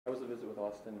How was the visit with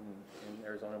Auston in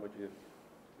Arizona? Would you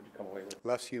come away with?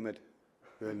 Less humid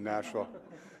than Nashville.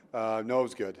 No, it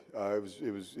was good. I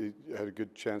had a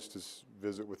good chance to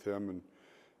visit with him,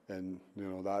 and you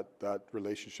know that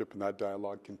relationship and that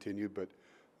dialogue continued. But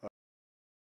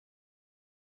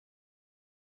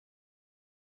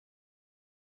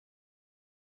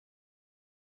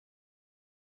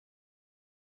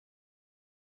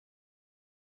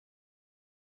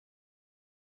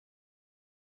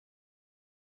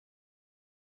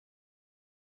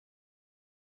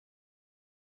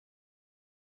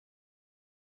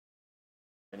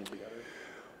Together?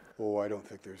 oh, I don't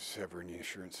think there's ever any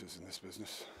assurances in this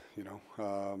business. You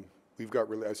know, we've got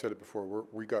really. I said it before.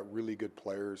 We got really good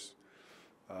players.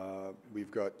 We've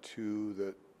got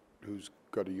two who's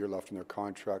got a year left in their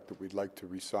contract that we'd like to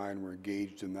re-sign. We're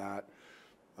engaged in that,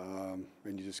 and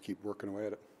you just keep working away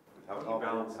at it. How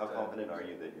confident are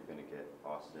you that you're going to get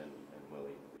Auston and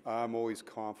Willie? I'm always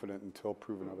confident until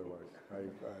proven otherwise.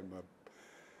 I'm a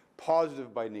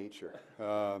positive by nature.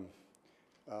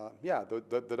 Yeah,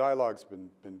 the dialogue's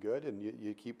been good, and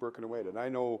you keep working away at it. And I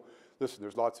know, listen,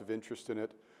 there's lots of interest in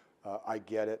it. I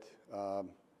get it.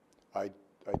 I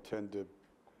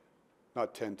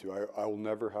I will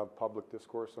never have public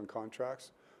discourse on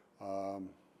contracts,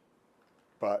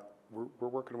 but we're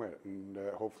working away at it, and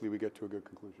hopefully we get to a good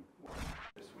conclusion.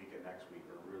 This week and next week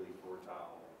are really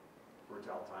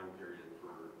fertile time period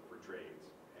for trades,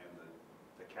 and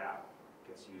the cap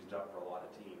gets used up for a lot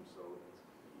of teams, so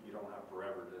you don't have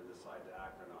forever to decide to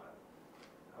act or not.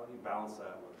 How do you balance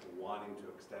that with wanting to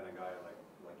extend a guy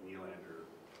like Nylander,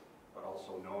 but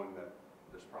also knowing that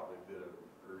there's probably a bit of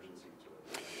urgency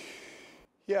to it?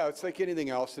 Yeah, it's like anything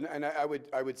else, and I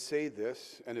would say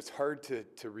this, and it's hard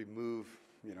to remove,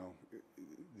 you know,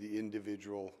 the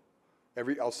individual.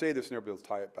 I'll say this, and everybody will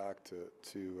tie it back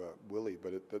to Willie,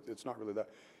 but it's not really that.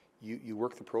 You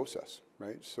work the process,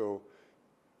 right? So,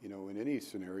 you know, in any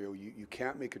scenario, you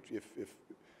can't make it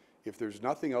if there's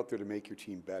nothing out there to make your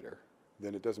team better,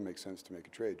 then it doesn't make sense to make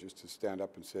a trade, just to stand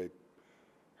up and say,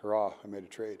 hurrah, I made a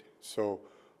trade. So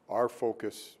our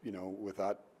focus, you know, with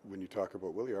that, when you talk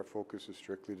about Willie, our focus is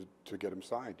strictly to get him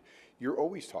signed. You're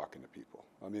always talking to people.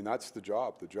 I mean, that's the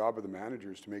job. The job of the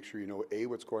manager is to make sure you know, A,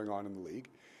 what's going on in the league,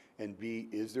 and B,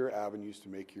 is there avenues to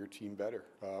make your team better,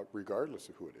 regardless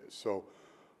of who it is. So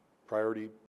priority,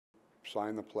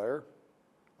 sign the player.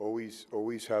 Always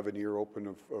have an ear open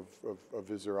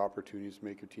of is there opportunities to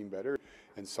make your team better,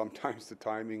 and sometimes the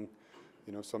timing,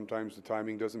 you know, sometimes the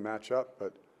timing doesn't match up,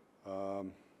 but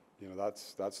you know,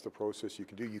 that's the process you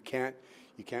can do. You can't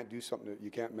do something that you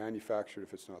can't manufacture it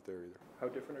if it's not there either. How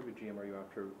different of a GM are you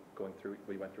after going through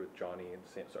what you went through with Johnny and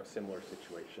sort of similar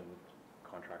situation,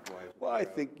 contract-wise? Well, I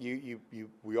think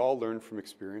we all learn from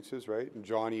experiences, right? And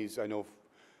Johnny's, I know,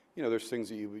 you know, there's things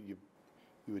that you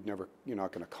would never, you're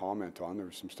not going to comment on.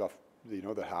 There's some stuff, you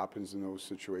know, that happens in those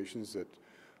situations that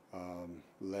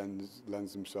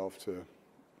lends themselves to,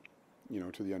 you know,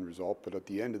 to the end result. But at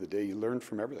the end of the day, you learn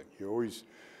from everything. You always,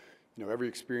 you know, every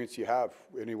experience you have,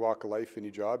 any walk of life,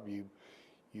 any job, you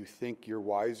think you're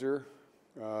wiser.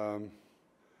 You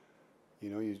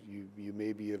know, you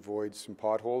maybe avoid some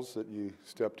potholes that you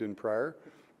stepped in prior.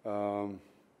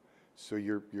 So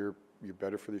you're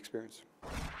better for the experience.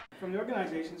 From the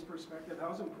organization's perspective,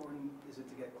 how important is it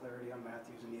to get clarity on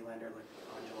Matthews and Nylander, like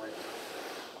on July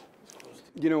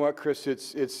 1st? You know what, Chris?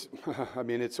 It's I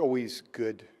mean, it's always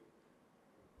good.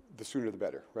 The sooner the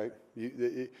better, right?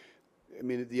 I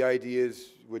mean, the idea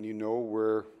is when you know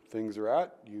where things are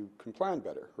at, you can plan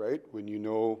better, right? When you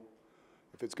know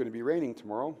if it's going to be raining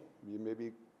tomorrow, you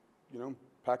maybe, you know,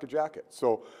 pack a jacket.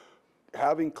 So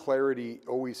having clarity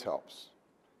always helps.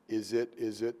 Is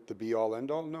it the be all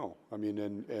end all? No. I mean,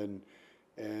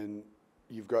 and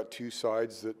you've got two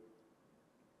sides that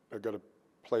are going to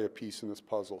play a piece in this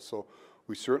puzzle. So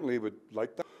we certainly would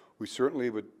like that. We're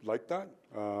certainly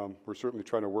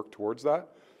trying to work towards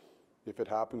that. If it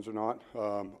happens or not,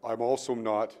 I'm also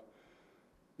not,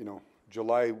 you know,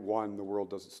 July 1, the world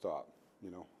doesn't stop.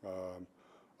 You know,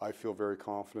 I feel very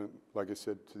confident. Like I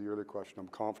said to the earlier question, I'm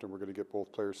confident we're going to get both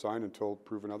players signed until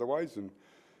proven otherwise, and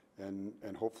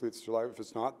hopefully it's July. If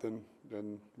it's not,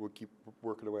 then we'll keep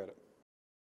working away at it.